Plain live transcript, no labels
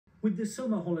With the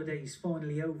summer holidays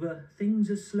finally over, things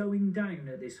are slowing down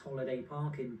at this holiday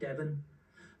park in Devon.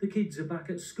 The kids are back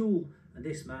at school and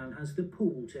this man has the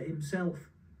pool to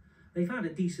himself. They've had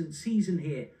a decent season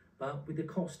here, but with the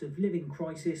cost of living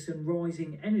crisis and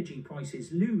rising energy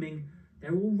prices looming,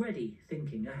 they're already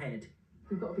thinking ahead.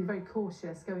 We've got to be very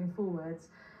cautious going forwards,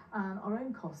 and our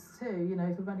own costs too. You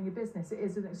know, for running a business, it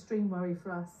is an extreme worry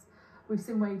for us. We've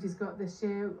seen wages go up this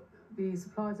year. The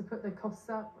suppliers have put their costs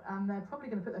up, and they're probably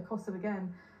going to put their costs up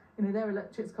again. You know, their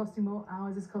electric's costing more,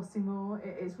 ours is costing more.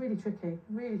 It's really tricky,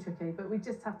 but we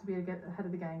just have to be ahead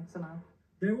of the game somehow.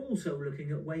 They're also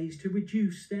looking at ways to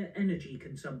reduce their energy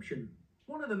consumption.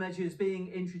 One of the measures being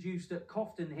introduced at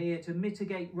Cofton here to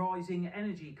mitigate rising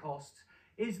energy costs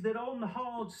is that on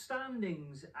hard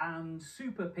standings and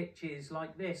super pitches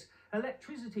like this,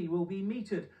 electricity will be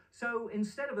metered. So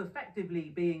instead of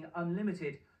effectively being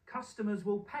unlimited, customers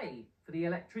will pay for the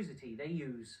electricity they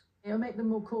use. It'll make them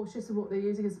more cautious of what they're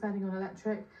using and spending on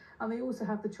electric, and they also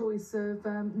have the choice of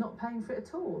not paying for it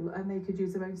at all, and they could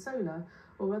use their own solar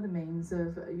or other means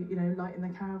of, you know, lighting the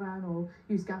caravan or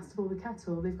use gas to boil the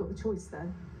kettle. They've got the choice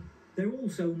then. They're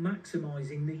also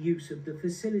maximising the use of the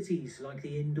facilities like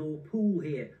the indoor pool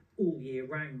here all year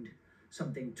round,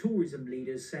 something tourism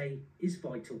leaders say is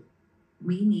vital.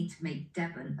 We need to make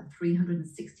Devon a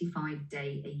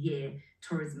 365-day-a-year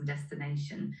tourism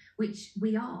destination, which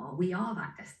we are. We are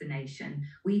that destination.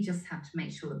 We just have to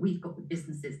make sure that we've got the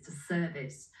businesses to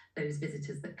service those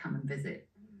visitors that come and visit.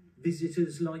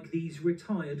 Visitors like these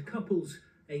retired couples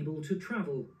able to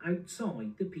travel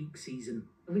outside the peak season.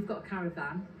 We've got a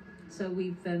caravan, so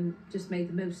we've just made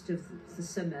the most of the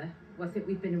summer. Well, I think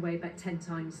we've been away about 10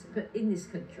 times, but in this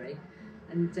country.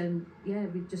 And yeah,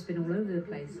 we've just been all over the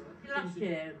place. Last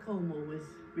year, Cornwall was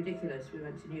ridiculous. We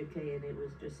went to Newquay and it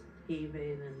was just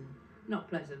heaving and not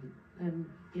pleasant. And,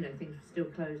 you know, things were still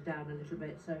closed down a little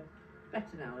bit, so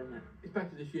better now, isn't it? It's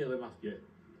better this year than last year.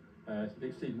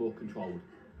 It seems more controlled.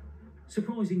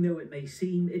 Surprising though it may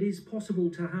seem, it is possible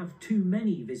to have too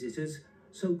many visitors,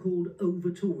 so-called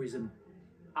over-tourism.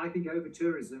 I think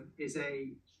over-tourism is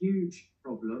a huge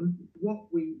problem.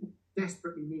 What we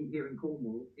desperately need here in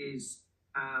Cornwall is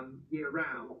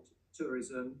year-round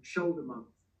tourism, shoulder month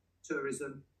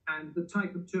tourism, and the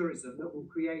type of tourism that will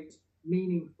create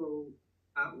meaningful,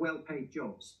 well-paid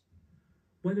jobs.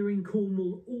 Whether in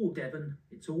Cornwall or Devon,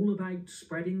 it's all about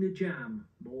spreading the jam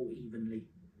more evenly.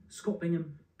 Scott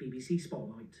Bingham, BBC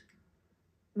Spotlight.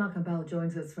 Malcolm Bell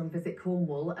joins us from Visit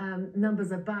Cornwall.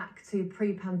 Numbers are back to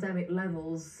pre-pandemic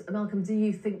levels. Malcolm, do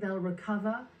you think they'll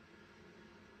recover?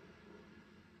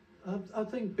 I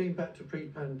think being back to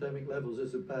pre-pandemic levels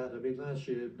isn't bad. I mean, last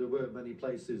year there weren't many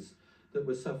places that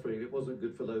were suffering. It wasn't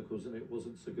good for locals and it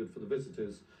wasn't so good for the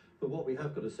visitors. But what we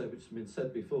have got to say, which has been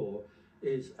said before,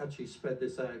 is actually spread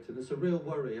this out. And it's a real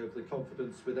worry over the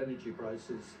confidence with energy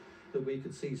prices that we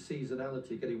could see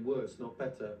seasonality getting worse, not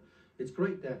better. It's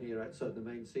great down here outside the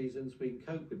main seasons. We can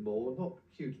cope with more, not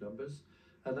huge numbers,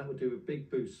 and that would do a big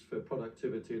boost for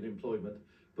productivity and employment.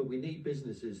 But we need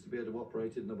businesses to be able to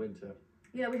operate in the winter.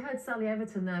 Yeah, we heard Sally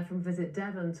Everton there from Visit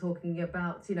Devon talking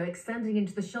about, you know, extending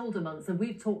into the shoulder months, and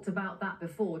we've talked about that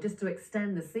before, just to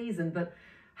extend the season. But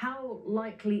how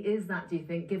likely is that, do you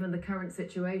think, given the current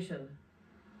situation?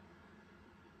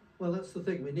 Well, that's the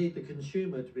thing. We need the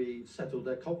consumer to be settled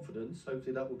their confidence.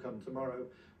 Hopefully that will come tomorrow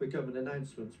with government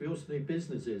announcements. We also need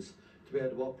businesses to be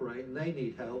able to operate, and they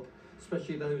need help,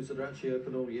 especially those that are actually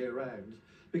open all year round.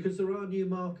 Because there are new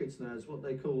markets now, it's what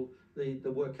they call the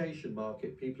workation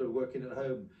market. People who are working at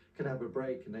home can have a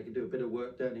break and they can do a bit of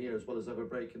work down here as well as have a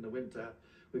break in the winter.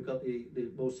 We've got the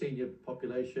more senior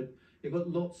population. You've got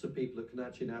lots of people that can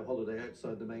actually now holiday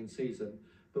outside the main season,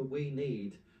 but we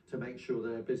need to make sure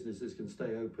their businesses can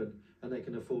stay open and they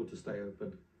can afford to stay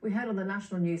open. We heard on the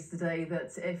national news today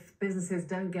that if businesses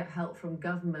don't get help from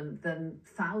government, then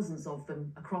thousands of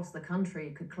them across the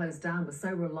country could close down. We're so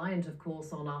reliant, of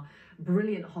course, on our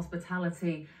brilliant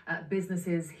hospitality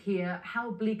businesses here.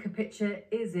 How bleak a picture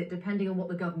is it, depending on what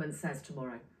the government says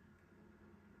tomorrow?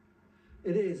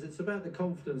 It is. It's about the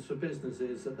confidence for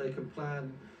businesses that they can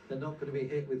plan. They're not going to be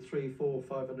hit with 300%, 400%,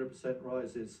 500%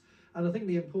 rises. And I think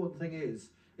the important thing is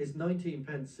 19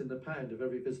 pence in the pound of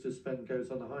every visitor spend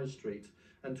goes on the high street,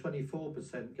 and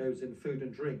 24% goes in food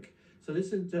and drink. So this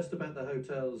isn't just about the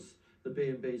hotels, the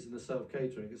B&Bs and the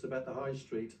self-catering. It's about the high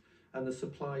street and the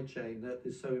supply chain that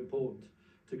is so important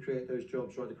to create those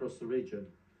jobs right across the region.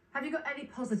 Have you got any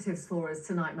positives for us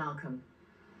tonight, Malcolm?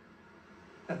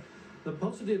 The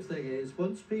positive thing is,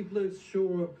 once people are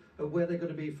sure of where they're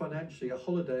going to be financially, a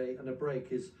holiday and a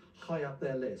break is high up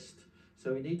their list.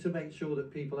 So we need to make sure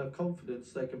that people have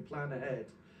confidence they can plan ahead,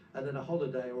 and then a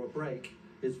holiday or a break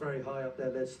is very high up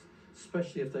their list,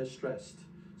 especially if they're stressed.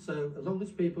 So as long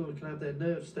as people can have their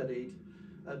nerves steadied,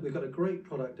 we've got a great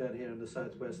product down here in the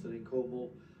southwest and in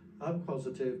Cornwall. I'm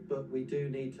positive, but we do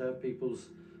need to have people's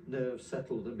nerves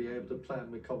settled and be able to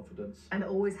plan with confidence. And it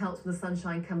always helps when the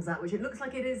sunshine comes out, which it looks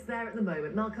like it is there at the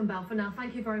moment. Malcolm Bell, for now,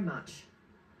 thank you very much.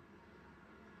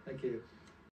 Thank you.